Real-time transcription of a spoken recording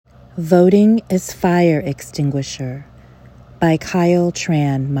Voting is Fire Extinguisher by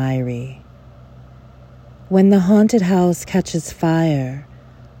Tran Myrhe. When the haunted house catches fire,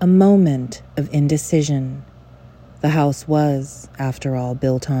 a moment of indecision. The house was, after all,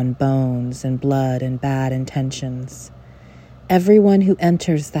 built on bones and blood and bad intentions. Everyone who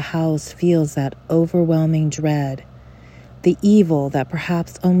enters the house feels that overwhelming dread, the evil that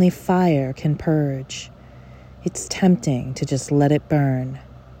perhaps only fire can purge. It's tempting to just let it burn.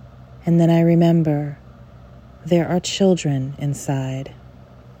 And then I remember, there are children inside.